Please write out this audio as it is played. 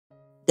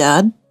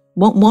Dad,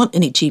 won't want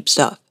any cheap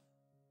stuff.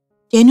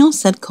 Daniel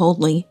said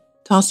coldly,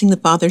 tossing the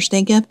Father's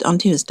Day gift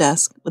onto his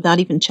desk without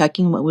even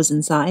checking what was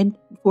inside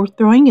before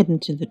throwing it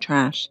into the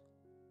trash.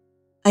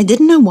 I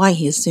didn't know why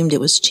he assumed it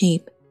was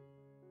cheap,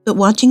 but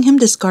watching him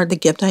discard the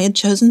gift I had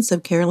chosen so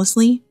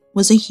carelessly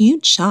was a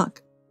huge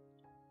shock.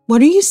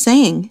 What are you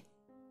saying?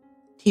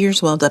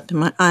 Tears welled up in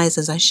my eyes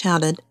as I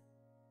shouted,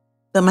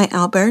 but my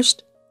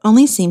outburst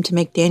only seemed to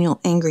make Daniel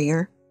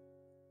angrier.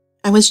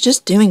 I was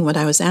just doing what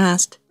I was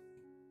asked,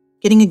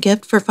 getting a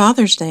gift for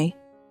Father's Day.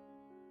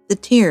 The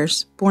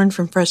tears, born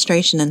from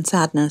frustration and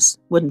sadness,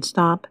 wouldn't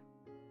stop.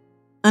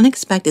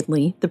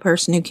 Unexpectedly, the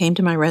person who came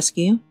to my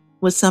rescue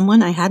was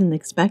someone I hadn't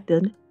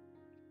expected.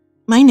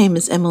 My name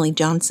is Emily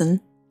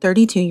Johnson,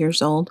 32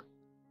 years old.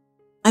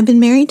 I've been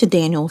married to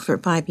Daniel for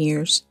 5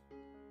 years.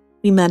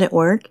 We met at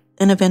work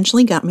and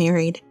eventually got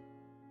married.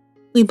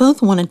 We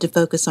both wanted to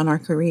focus on our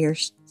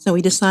careers, so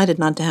we decided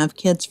not to have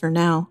kids for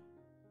now.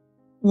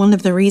 One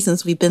of the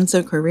reasons we've been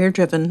so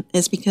career-driven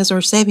is because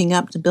we're saving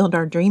up to build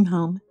our dream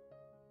home.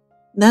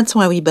 That's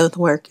why we both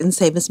work and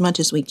save as much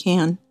as we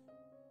can.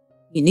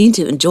 You need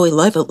to enjoy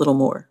life a little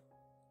more.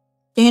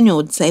 Daniel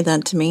would say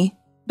that to me,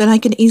 but I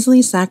could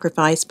easily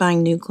sacrifice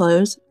buying new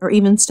clothes or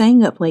even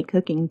staying up late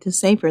cooking to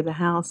save for the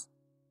house.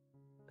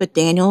 But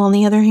Daniel, on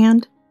the other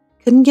hand,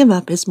 couldn't give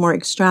up his more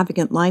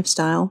extravagant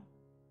lifestyle.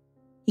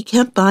 He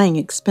kept buying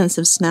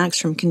expensive snacks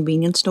from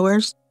convenience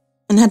stores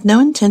and had no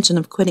intention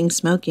of quitting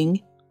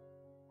smoking.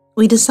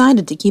 We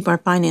decided to keep our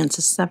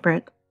finances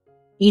separate,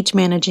 each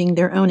managing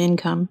their own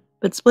income,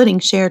 but splitting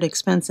shared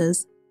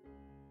expenses.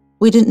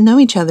 We didn't know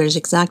each other's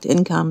exact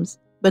incomes,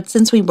 but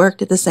since we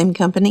worked at the same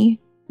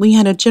company, we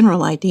had a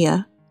general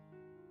idea.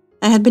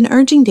 I had been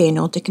urging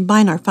Daniel to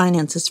combine our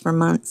finances for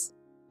months,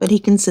 but he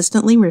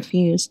consistently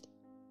refused.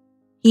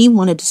 He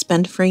wanted to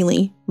spend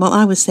freely, while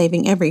I was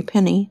saving every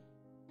penny.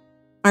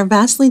 Our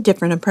vastly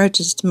different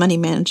approaches to money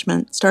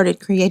management started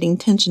creating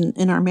tension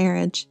in our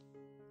marriage.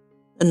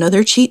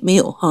 Another cheap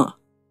meal, huh?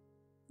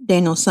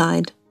 Daniel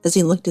sighed as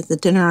he looked at the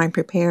dinner I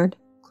prepared,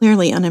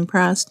 clearly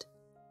unimpressed.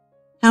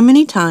 How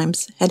many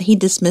times had he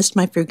dismissed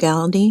my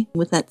frugality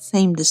with that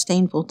same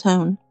disdainful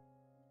tone?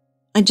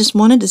 I just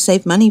wanted to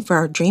save money for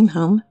our dream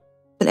home,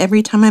 but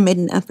every time I made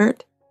an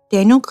effort,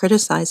 Daniel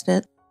criticized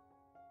it.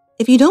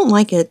 If you don't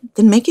like it,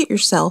 then make it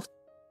yourself.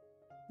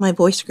 My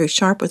voice grew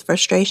sharp with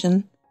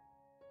frustration.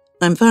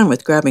 I'm fine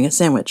with grabbing a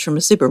sandwich from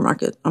a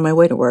supermarket on my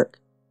way to work,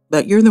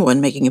 but you're the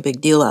one making a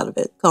big deal out of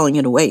it, calling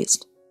it a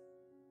waste.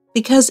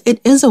 Because it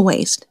is a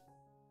waste.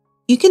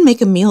 You can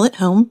make a meal at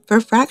home for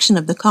a fraction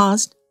of the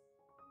cost.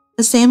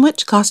 A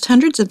sandwich costs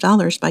hundreds of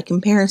dollars by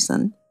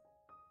comparison.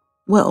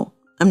 Well,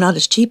 I'm not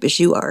as cheap as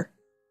you are.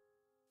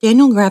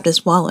 Daniel grabbed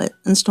his wallet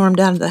and stormed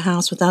out of the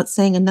house without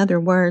saying another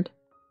word.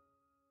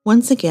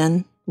 Once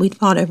again, we'd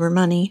fought over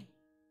money.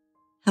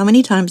 How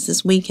many times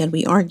this week had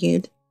we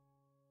argued?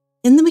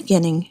 In the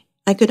beginning,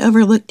 I could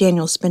overlook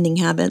Daniel's spending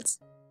habits,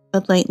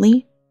 but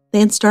lately, they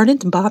had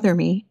started to bother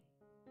me.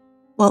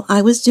 While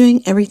I was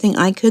doing everything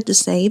I could to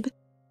save,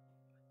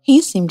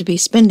 he seemed to be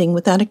spending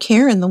without a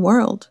care in the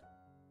world.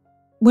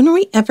 When are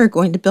we ever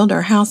going to build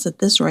our house at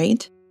this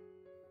rate?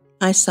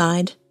 I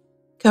sighed,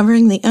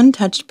 covering the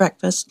untouched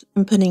breakfast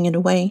and putting it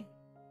away.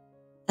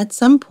 At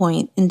some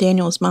point in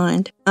Daniel's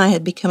mind, I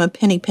had become a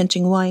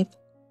penny-pinching wife,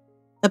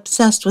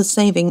 obsessed with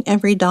saving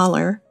every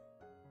dollar.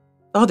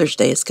 Father's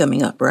Day is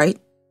coming up, right?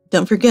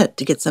 Don't forget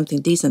to get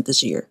something decent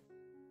this year.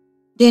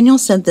 Daniel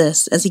said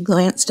this as he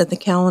glanced at the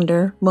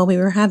calendar while we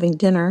were having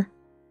dinner.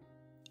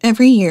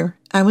 Every year,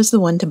 I was the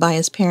one to buy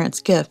his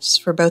parents gifts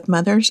for both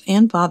Mother's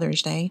and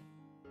Father's Day.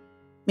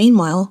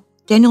 Meanwhile,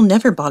 Daniel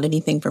never bought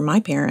anything for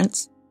my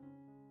parents.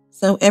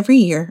 So every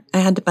year, I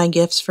had to buy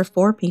gifts for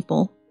 4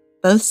 people,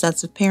 both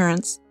sets of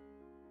parents.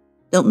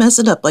 Don't mess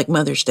it up like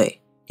Mother's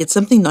Day. Get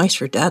something nice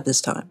for Dad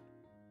this time.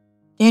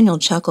 Daniel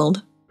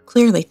chuckled,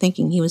 clearly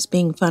thinking he was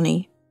being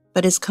funny,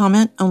 but his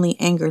comment only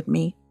angered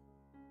me.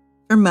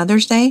 For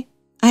Mother's Day,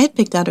 I had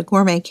picked out a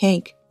gourmet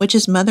cake, which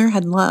his mother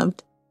had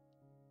loved.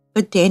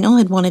 But Daniel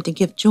had wanted to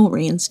give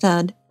jewelry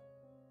instead.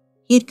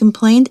 He had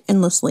complained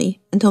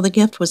endlessly until the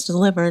gift was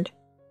delivered.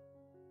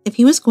 If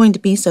he was going to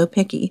be so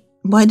picky,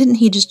 why didn't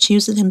he just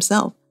choose it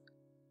himself?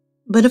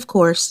 But of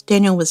course,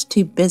 Daniel was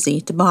too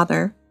busy to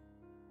bother.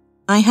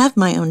 I have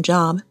my own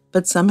job,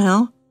 but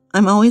somehow,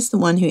 I'm always the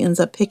one who ends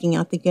up picking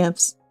out the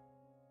gifts.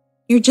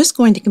 You're just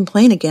going to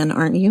complain again,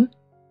 aren't you?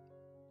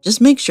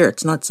 Just make sure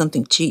it's not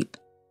something cheap.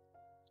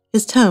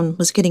 His tone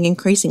was getting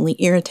increasingly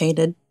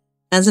irritated,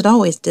 as it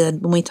always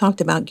did when we talked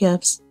about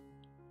gifts.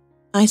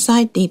 I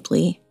sighed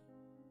deeply.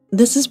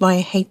 This is why I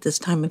hate this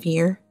time of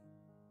year.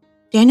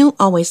 Daniel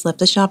always left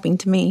the shopping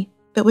to me,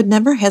 but would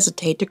never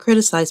hesitate to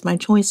criticize my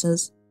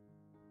choices.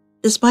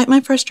 Despite my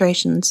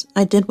frustrations,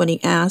 I did what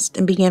he asked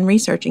and began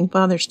researching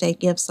Father's Day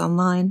gifts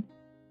online.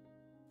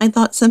 I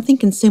thought something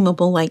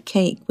consumable like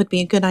cake would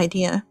be a good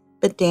idea,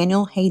 but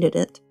Daniel hated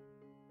it.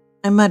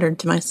 I muttered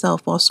to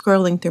myself while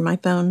scrolling through my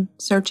phone,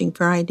 searching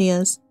for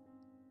ideas.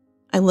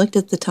 I looked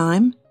at the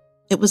time.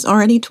 It was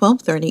already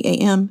 12:30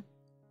 a.m.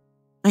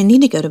 I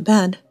need to go to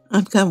bed.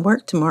 I've got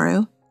work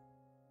tomorrow.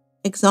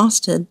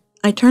 Exhausted,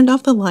 I turned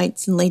off the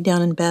lights and lay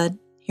down in bed,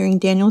 hearing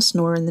Daniel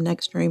snore in the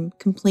next room,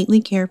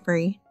 completely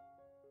carefree.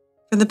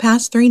 For the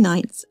past 3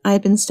 nights, I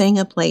had been staying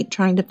up late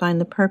trying to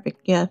find the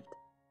perfect gift.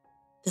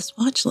 "This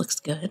watch looks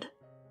good,"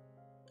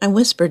 I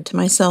whispered to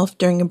myself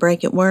during a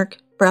break at work,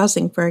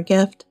 browsing for a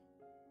gift.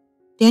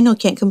 "Daniel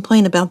can't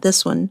complain about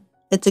this one.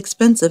 It's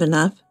expensive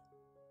enough."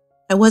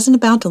 I wasn't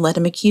about to let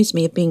him accuse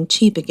me of being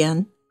cheap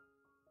again.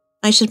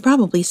 I should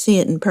probably see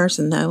it in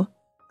person, though.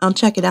 I'll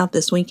check it out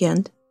this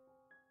weekend.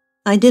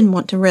 I didn't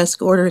want to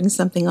risk ordering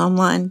something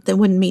online that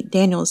wouldn't meet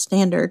Daniel's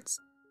standards.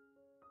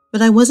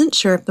 But I wasn't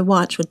sure if the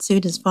watch would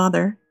suit his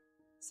father,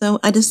 so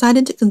I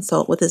decided to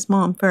consult with his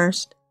mom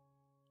first.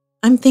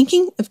 "I'm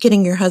thinking of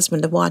getting your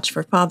husband a watch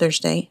for Father's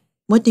Day.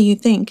 What do you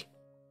think?"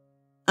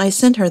 I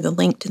sent her the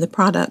link to the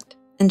product,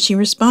 and she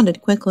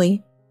responded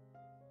quickly.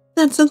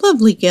 "That's a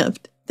lovely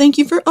gift. Thank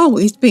you for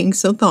always being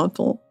so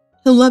thoughtful.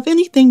 He'll love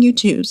anything you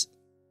choose,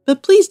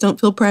 but please don't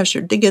feel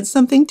pressured to get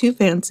something too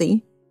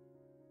fancy."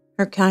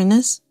 Her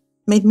kindness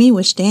made me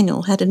wish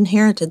Daniel had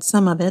inherited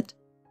some of it.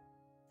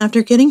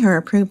 After getting her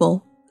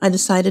approval, I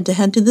decided to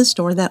head to the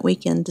store that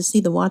weekend to see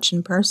the watch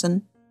in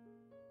person.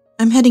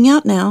 "I'm heading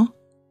out now."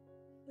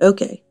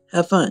 "Okay,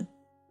 have fun."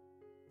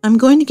 "I'm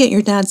going to get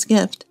your dad's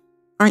gift.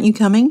 Aren't you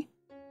coming?"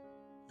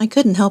 I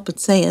couldn't help but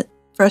say it,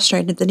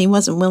 frustrated that he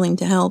wasn't willing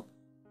to help.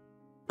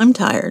 "I'm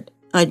tired.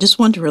 I just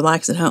want to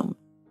relax at home."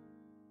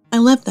 I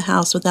left the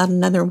house without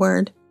another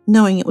word,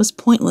 knowing it was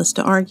pointless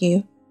to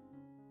argue.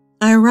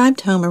 I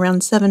arrived home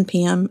around 7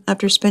 p.m.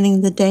 after spending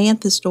the day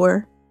at the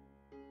store.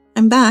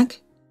 "I'm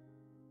back."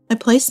 I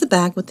placed the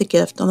bag with the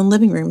gift on the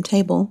living room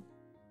table.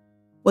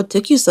 "What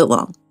took you so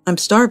long? I'm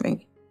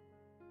starving."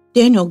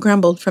 Daniel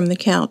grumbled from the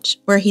couch,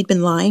 where he'd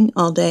been lying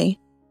all day.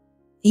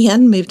 He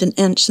hadn't moved an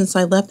inch since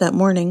I left that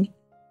morning.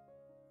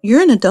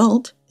 "You're an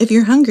adult. If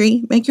you're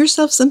hungry, make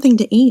yourself something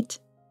to eat."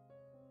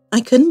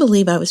 I couldn't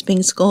believe I was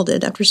being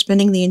scolded after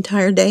spending the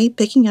entire day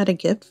picking out a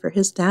gift for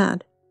his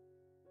dad.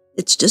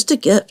 "It's just a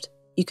gift.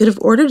 You could have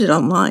ordered it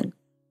online.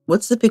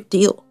 What's the big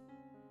deal?"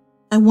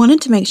 I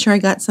wanted to make sure I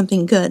got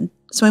something good,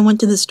 so I went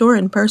to the store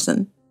in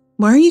person.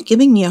 "Why are you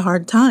giving me a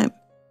hard time?"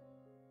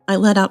 I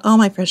let out all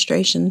my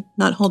frustration,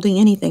 not holding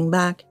anything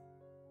back.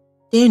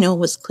 Daniel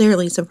was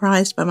clearly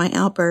surprised by my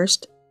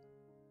outburst.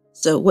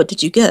 "So what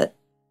did you get?"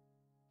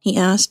 he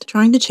asked,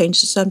 trying to change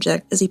the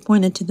subject as he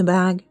pointed to the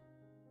bag.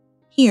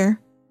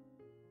 "Here."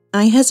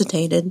 I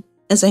hesitated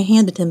as I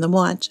handed him the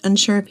watch,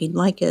 unsure if he'd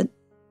like it.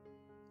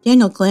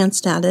 Daniel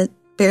glanced at it,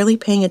 barely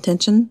paying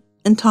attention,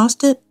 and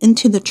tossed it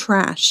into the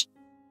trash.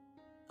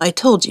 "I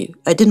told you,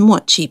 I didn't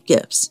want cheap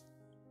gifts."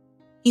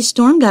 He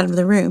stormed out of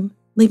the room,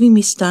 leaving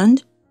me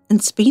stunned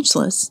and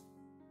speechless.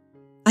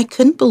 I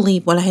couldn't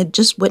believe what I had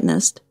just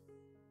witnessed.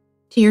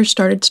 Tears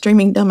started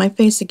streaming down my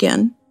face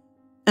again.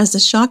 As the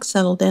shock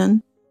settled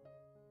in,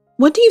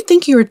 "What do you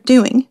think you are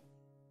doing?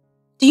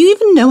 Do you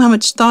even know how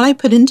much thought I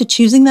put into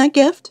choosing that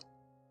gift?"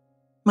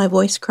 My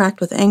voice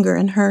cracked with anger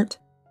and hurt.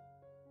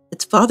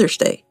 "It's Father's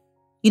Day.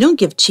 You don't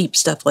give cheap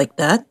stuff like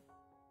that.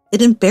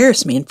 It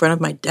embarrassed me in front of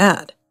my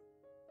dad."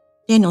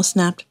 Daniel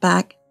snapped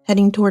back,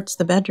 heading towards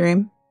the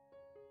bedroom.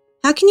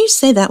 "How can you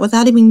say that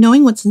without even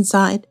knowing what's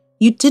inside?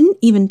 You didn't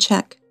even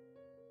check."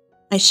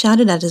 I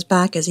shouted at his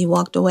back as he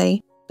walked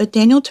away, but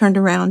Daniel turned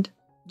around,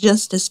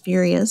 just as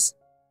furious.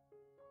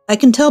 "I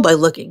can tell by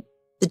looking.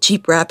 The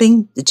cheap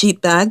wrapping, the cheap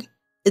bag.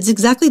 It's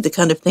exactly the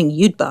kind of thing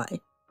you'd buy."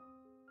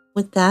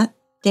 With that,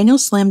 Daniel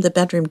slammed the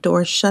bedroom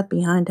door shut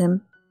behind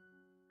him.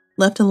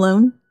 Left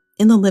alone,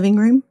 in the living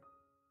room,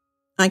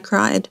 I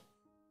cried.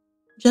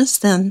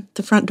 Just then,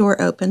 the front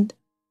door opened,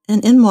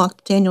 and in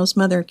walked Daniel's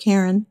mother,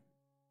 Karen.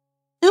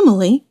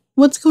 "Emily,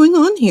 what's going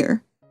on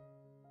here?"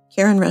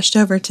 Karen rushed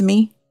over to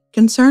me,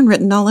 concern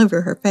written all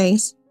over her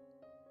face.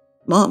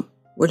 "Mom,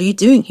 what are you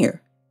doing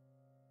here?"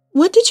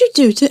 "What did you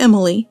do to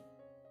Emily?"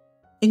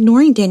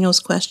 Ignoring Daniel's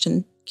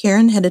question,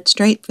 Karen headed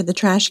straight for the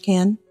trash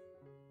can.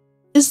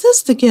 "Is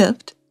this the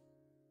gift?"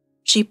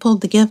 She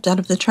pulled the gift out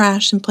of the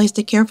trash and placed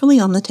it carefully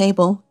on the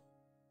table.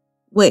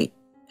 "Wait,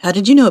 how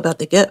did you know about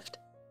the gift?"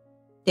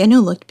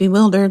 Daniel looked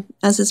bewildered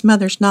as his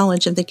mother's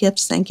knowledge of the gift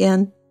sank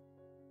in.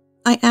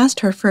 "I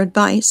asked her for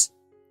advice.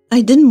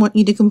 I didn't want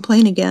you to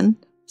complain again,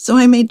 so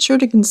I made sure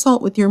to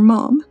consult with your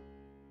mom."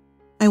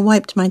 I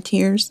wiped my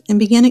tears and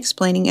began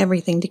explaining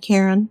everything to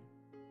Karen.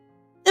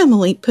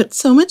 "Emily put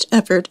so much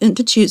effort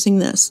into choosing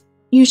this.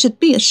 You should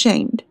be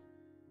ashamed."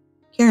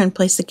 Karen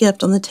placed the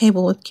gift on the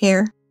table with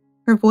care,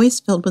 her voice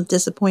filled with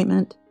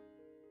disappointment.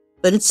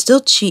 "But it's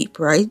still cheap,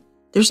 right?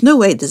 There's no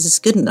way this is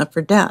good enough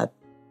for Dad."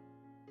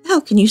 "How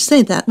can you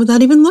say that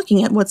without even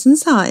looking at what's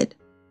inside?"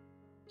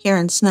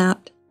 Karen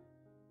snapped,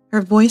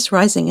 her voice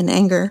rising in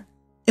anger.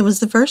 It was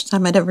the first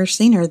time I'd ever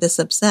seen her this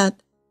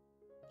upset.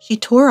 She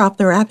tore off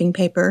the wrapping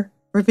paper,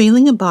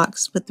 revealing a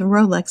box with the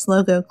Rolex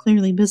logo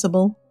clearly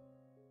visible.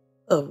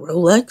 "A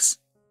Rolex?"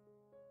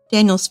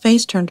 Daniel's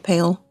face turned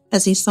pale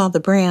as he saw the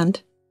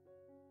brand.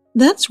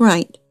 "That's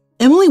right.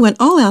 Emily went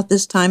all out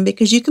this time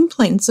because you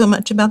complained so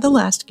much about the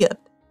last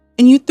gift,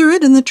 and you threw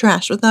it in the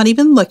trash without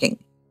even looking."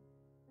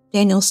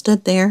 Daniel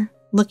stood there,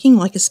 looking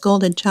like a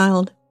scolded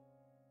child.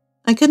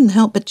 I couldn't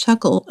help but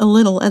chuckle a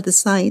little at the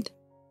sight.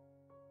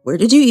 Where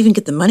did you even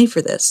get the money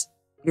for this?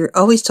 You're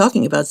always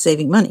talking about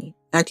saving money,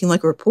 acting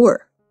like we're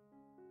poor.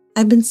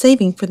 I've been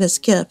saving for this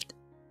gift.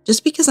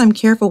 Just because I'm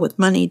careful with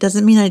money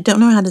doesn't mean I don't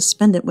know how to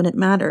spend it when it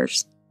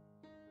matters.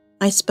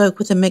 I spoke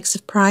with a mix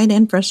of pride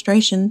and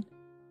frustration.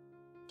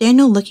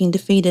 Daniel, looking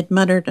defeated,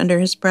 muttered under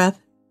his breath,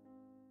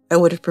 I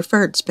would have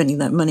preferred spending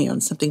that money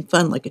on something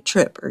fun like a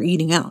trip or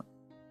eating out.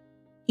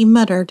 He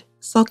muttered,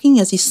 sulking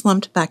as he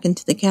slumped back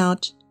into the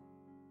couch.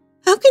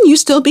 How can you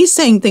still be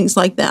saying things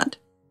like that?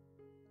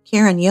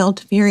 Karen yelled,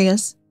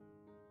 furious.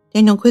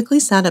 Daniel quickly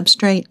sat up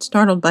straight,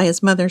 startled by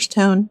his mother's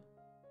tone.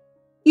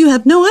 You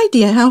have no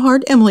idea how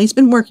hard Emily's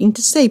been working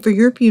to save for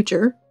your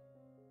future.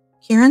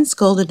 Karen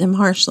scolded him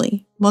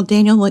harshly, while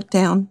Daniel looked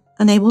down,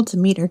 unable to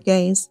meet her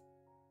gaze.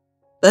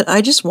 But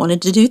I just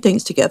wanted to do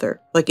things together,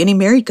 like any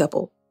married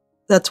couple.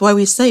 That's why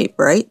we save,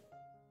 right?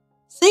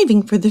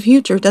 Saving for the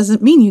future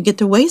doesn't mean you get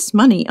to waste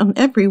money on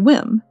every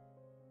whim.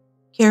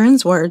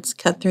 Karen's words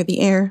cut through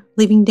the air,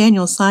 leaving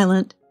Daniel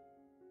silent.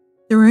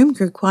 The room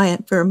grew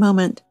quiet for a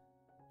moment,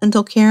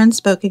 until Karen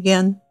spoke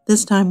again,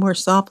 this time more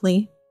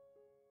softly.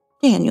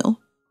 Daniel,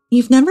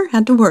 you've never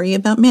had to worry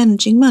about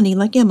managing money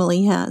like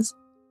Emily has.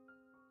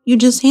 You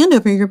just hand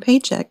over your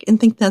paycheck and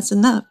think that's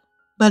enough,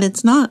 but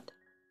it's not.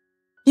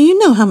 Do you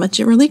know how much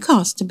it really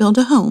costs to build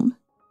a home?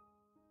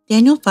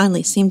 Daniel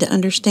finally seemed to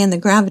understand the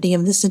gravity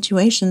of the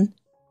situation.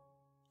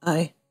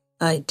 I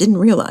didn't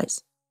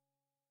realize.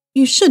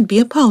 You should be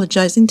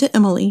apologizing to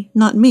Emily,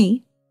 not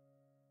me.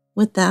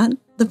 With that,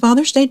 the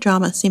Father's Day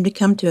drama seemed to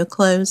come to a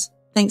close,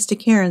 thanks to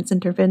Karen's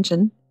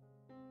intervention.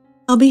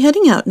 I'll be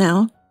heading out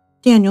now.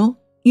 Daniel,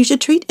 you should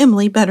treat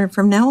Emily better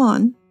from now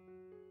on.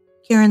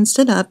 Karen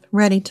stood up,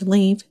 ready to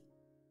leave.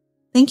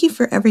 Thank you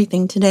for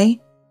everything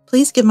today.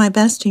 Please give my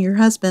best to your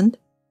husband.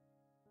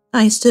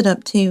 I stood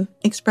up too,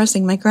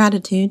 expressing my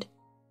gratitude.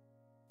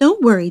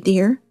 Don't worry,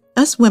 dear.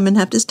 Us women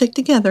have to stick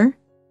together.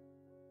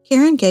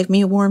 Karen gave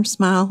me a warm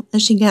smile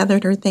as she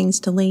gathered her things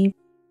to leave.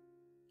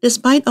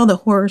 Despite all the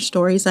horror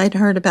stories I'd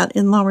heard about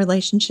in-law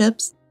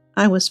relationships,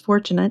 I was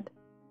fortunate.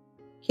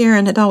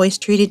 Karen had always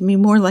treated me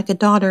more like a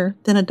daughter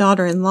than a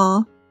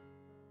daughter-in-law.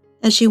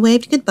 As she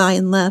waved goodbye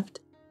and left,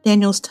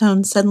 Daniel's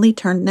tone suddenly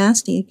turned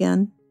nasty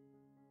again.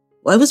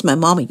 Why was my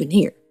mom even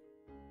here?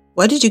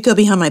 Why did you go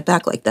behind my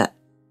back like that?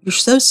 You're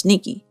so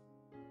sneaky.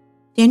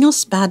 Daniel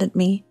spat at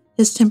me,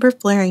 his temper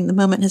flaring the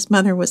moment his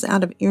mother was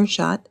out of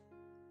earshot.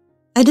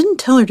 I didn't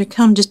tell her to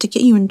come just to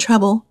get you in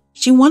trouble.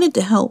 She wanted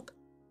to help.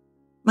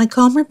 My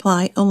calm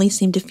reply only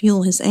seemed to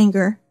fuel his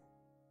anger.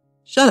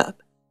 Shut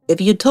up.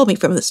 If you had told me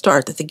from the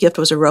start that the gift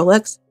was a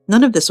Rolex,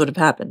 none of this would have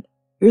happened.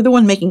 You're the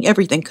one making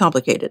everything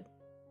complicated.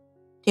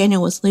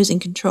 Daniel was losing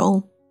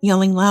control,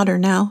 yelling louder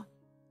now.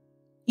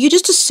 You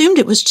just assumed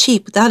it was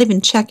cheap without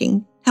even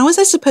checking. How was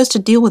I supposed to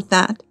deal with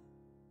that?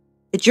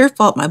 It's your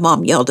fault my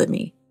mom yelled at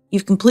me.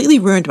 You've completely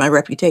ruined my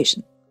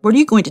reputation. What are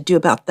you going to do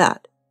about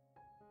that?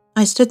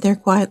 I stood there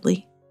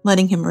quietly,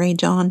 letting him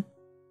rage on.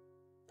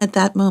 At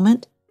that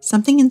moment,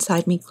 something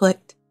inside me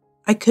clicked.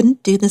 I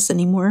couldn't do this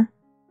anymore.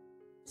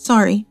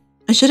 Sorry,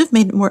 I should have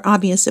made it more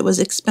obvious it was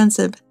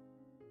expensive.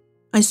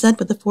 I said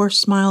with a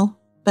forced smile,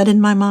 but in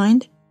my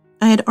mind,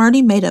 I had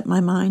already made up my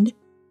mind.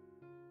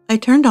 I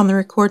turned on the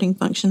recording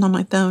function on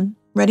my phone,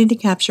 ready to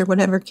capture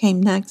whatever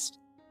came next.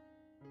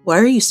 Why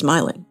are you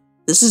smiling?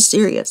 This is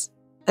serious.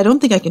 I don't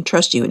think I can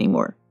trust you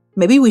anymore.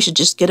 Maybe we should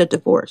just get a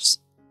divorce.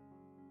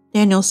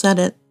 Daniel said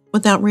it,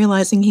 without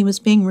realizing he was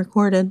being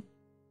recorded.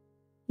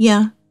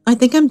 Yeah, I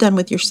think I'm done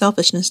with your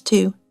selfishness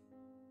too.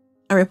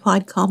 I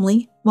replied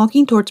calmly,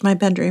 walking towards my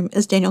bedroom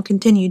as Daniel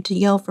continued to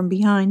yell from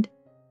behind.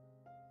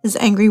 His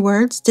angry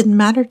words didn't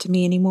matter to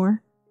me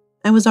anymore.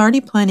 I was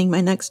already planning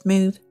my next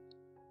move.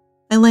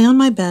 I lay on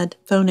my bed,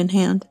 phone in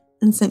hand,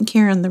 and sent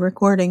Karen the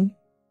recording.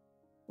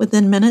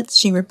 Within minutes,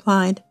 she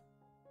replied,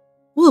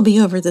 We'll be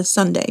over this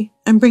Sunday.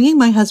 I'm bringing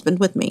my husband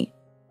with me.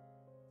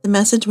 The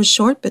message was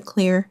short but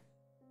clear.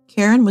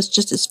 Karen was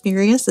just as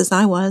furious as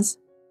I was.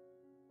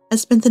 I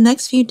spent the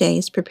next few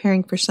days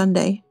preparing for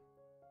Sunday,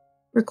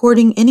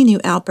 recording any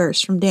new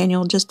outbursts from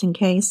Daniel just in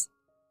case.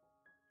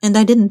 And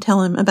I didn't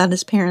tell him about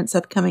his parents'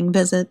 upcoming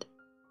visit.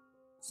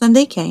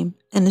 Sunday came,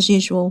 and as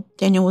usual,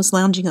 Daniel was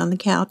lounging on the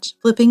couch,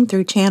 flipping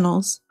through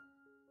channels.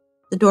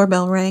 The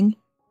doorbell rang.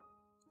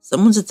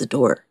 Someone's at the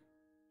door,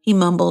 he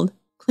mumbled,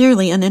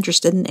 clearly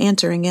uninterested in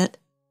answering it.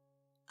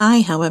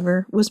 I,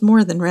 however, was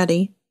more than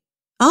ready.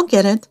 I'll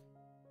get it,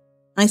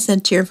 I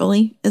said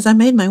cheerfully as I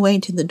made my way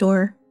to the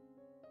door.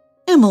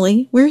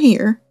 Emily, we're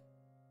here.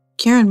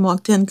 Karen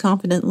walked in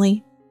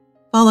confidently,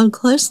 followed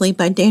closely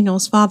by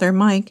Daniel's father,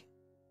 Mike.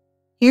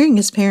 Hearing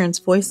his parents'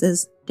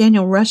 voices,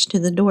 Daniel rushed to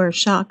the door,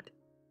 shocked.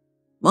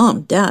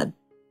 Mom, Dad,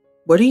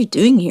 what are you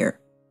doing here?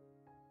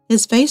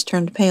 His face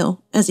turned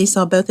pale as he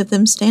saw both of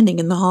them standing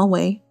in the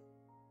hallway.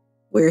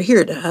 We're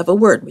here to have a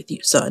word with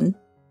you, son.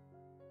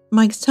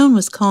 Mike's tone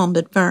was calm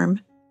but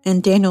firm,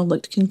 and Daniel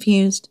looked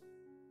confused.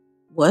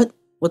 What?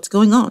 What's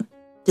going on?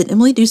 Did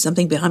Emily do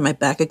something behind my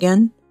back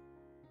again?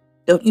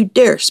 Don't you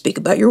dare speak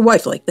about your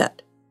wife like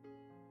that.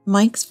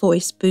 Mike's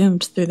voice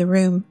boomed through the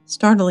room,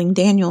 startling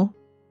Daniel.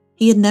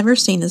 He had never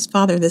seen his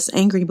father this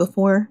angry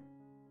before.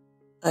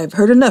 I've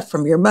heard enough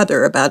from your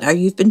mother about how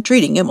you've been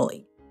treating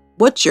Emily.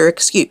 What's your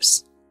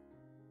excuse?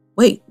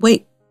 Wait.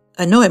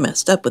 I know I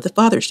messed up with the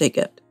Father's Day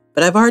gift,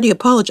 but I've already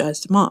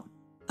apologized to Mom.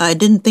 I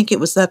didn't think it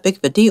was that big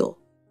of a deal.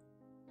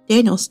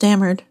 Daniel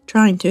stammered,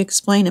 trying to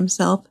explain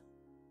himself.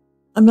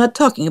 I'm not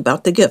talking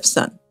about the gift,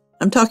 son.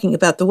 I'm talking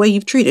about the way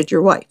you've treated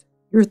your wife,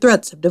 your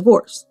threats of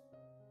divorce.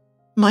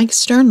 Mike's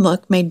stern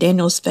look made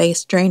Daniel's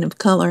face drain of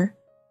color.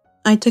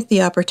 I took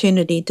the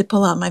opportunity to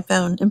pull out my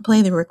phone and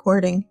play the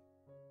recording.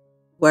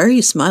 Why are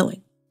you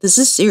smiling? This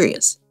is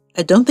serious.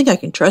 I don't think I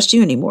can trust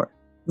you anymore.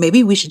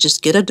 Maybe we should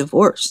just get a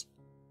divorce.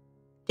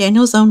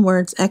 Daniel's own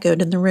words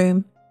echoed in the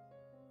room.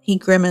 He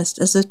grimaced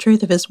as the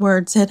truth of his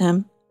words hit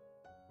him.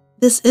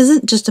 This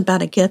isn't just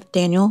about a gift,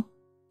 Daniel.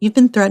 You've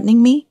been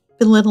threatening me,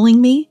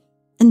 belittling me,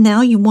 and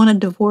now you want a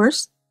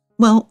divorce?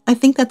 Well, I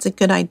think that's a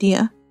good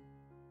idea,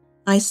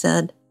 I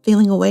said,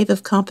 feeling a wave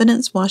of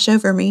confidence wash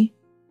over me.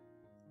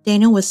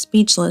 Daniel was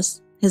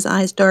speechless, his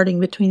eyes darting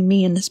between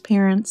me and his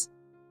parents.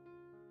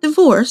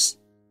 Divorce?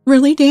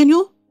 Really,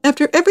 Daniel?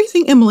 After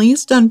everything Emily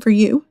has done for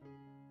you?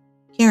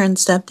 Karen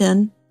stepped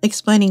in,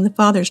 explaining the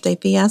Father's Day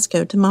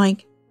fiasco to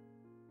Mike.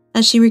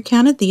 As she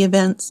recounted the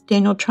events,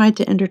 Daniel tried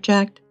to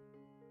interject.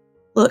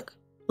 Look,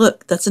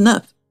 that's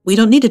enough. We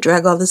don't need to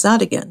drag all this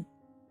out again.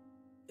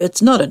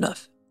 It's not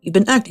enough. You've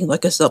been acting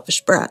like a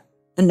selfish brat,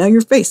 and now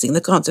you're facing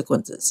the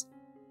consequences.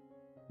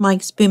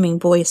 Mike's booming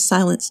voice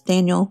silenced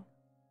Daniel.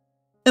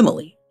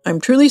 Emily, I'm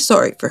truly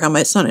sorry for how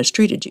my son has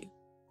treated you.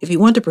 If you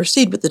want to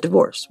proceed with the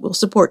divorce, we'll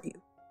support you.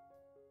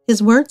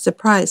 His words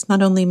surprised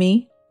not only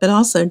me, but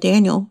also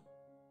Daniel.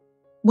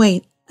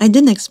 Wait, I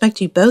didn't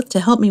expect you both to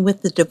help me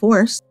with the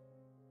divorce.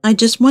 I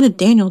just wanted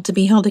Daniel to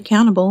be held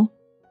accountable.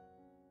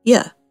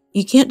 Yeah,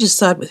 you can't just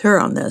side with her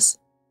on this.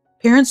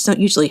 Parents don't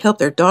usually help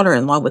their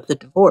daughter-in-law with the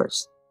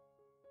divorce.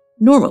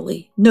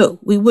 Normally, no,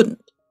 we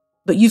wouldn't.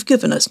 But you've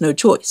given us no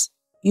choice.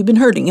 You've been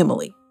hurting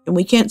Emily, and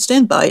we can't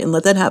stand by and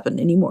let that happen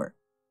anymore.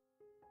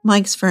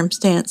 Mike's firm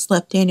stance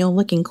left Daniel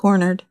looking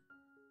cornered.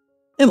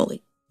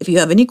 Emily, if you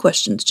have any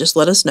questions, just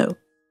let us know.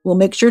 We'll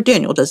make sure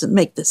Daniel doesn't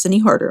make this any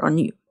harder on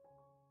you.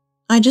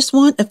 I just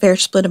want a fair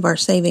split of our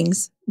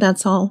savings,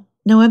 that's all.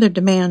 No other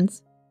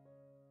demands.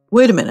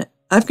 Wait a minute.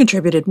 I've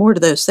contributed more to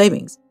those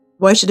savings.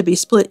 Why should it be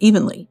split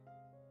evenly?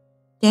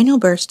 Daniel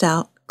burst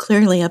out,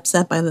 clearly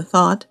upset by the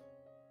thought.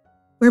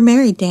 We're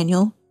married,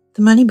 Daniel.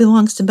 The money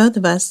belongs to both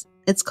of us.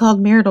 It's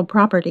called marital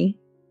property.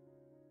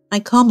 I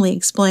calmly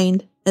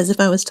explained, as if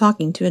I was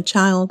talking to a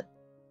child.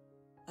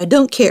 I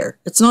don't care.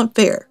 It's not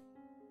fair.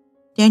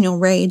 Daniel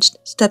raged,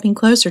 stepping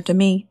closer to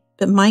me,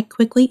 but Mike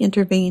quickly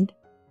intervened.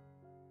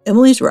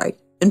 Emily's right,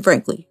 and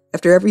frankly,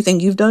 after everything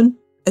you've done,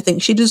 I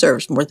think she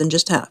deserves more than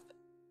just half.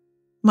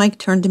 Mike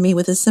turned to me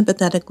with a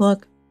sympathetic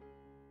look.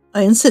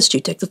 I insist you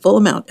take the full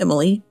amount,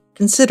 Emily.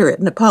 Consider it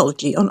an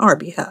apology on our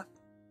behalf.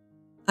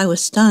 I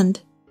was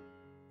stunned.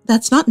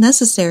 That's not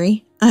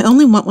necessary. I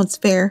only want what's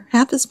fair.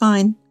 Half is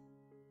fine.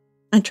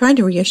 I tried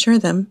to reassure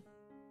them,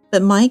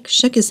 but Mike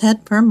shook his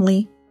head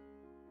firmly.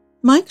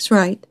 Mike's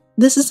right.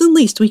 This is the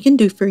least we can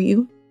do for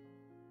you.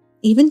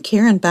 Even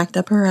Karen backed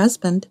up her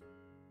husband.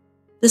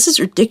 This is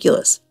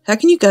ridiculous. How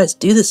can you guys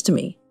do this to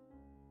me?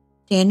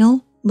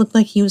 Daniel looked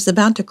like he was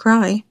about to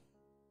cry.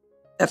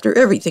 After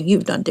everything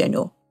you've done,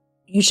 Daniel,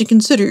 you should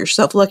consider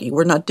yourself lucky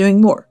we're not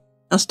doing more.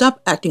 Now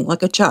stop acting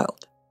like a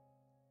child.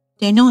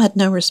 Daniel had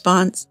no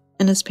response,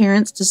 and his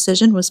parents'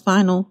 decision was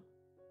final.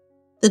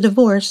 The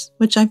divorce,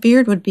 which I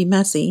feared would be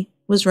messy,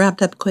 was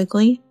wrapped up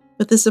quickly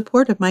with the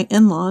support of my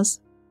in-laws.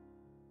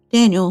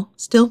 Daniel,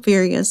 still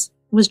furious,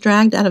 was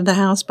dragged out of the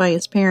house by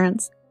his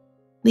parents,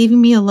 leaving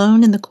me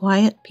alone in the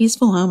quiet,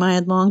 peaceful home I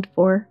had longed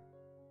for.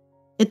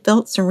 It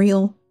felt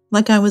surreal,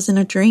 like I was in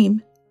a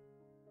dream.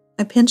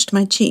 I pinched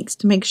my cheeks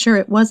to make sure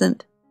it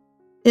wasn't.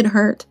 It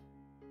hurt.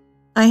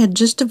 I had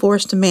just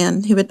divorced a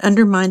man who had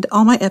undermined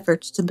all my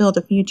efforts to build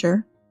a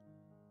future.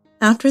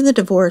 After the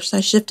divorce, I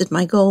shifted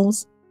my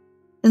goals.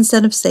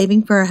 Instead of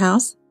saving for a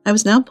house, I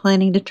was now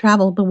planning to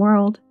travel the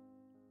world.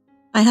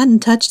 I hadn't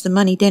touched the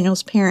money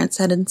Daniel's parents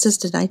had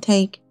insisted I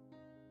take.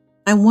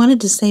 I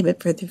wanted to save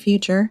it for the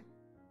future.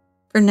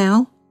 For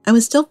now, I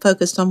was still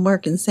focused on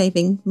work and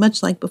saving,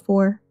 much like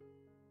before.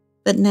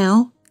 But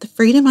now, the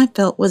freedom I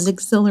felt was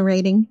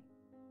exhilarating.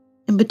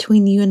 And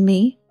between you and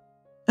me,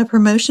 a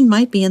promotion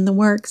might be in the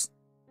works.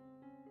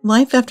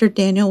 Life after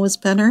Daniel was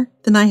better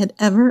than I had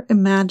ever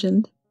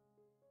imagined.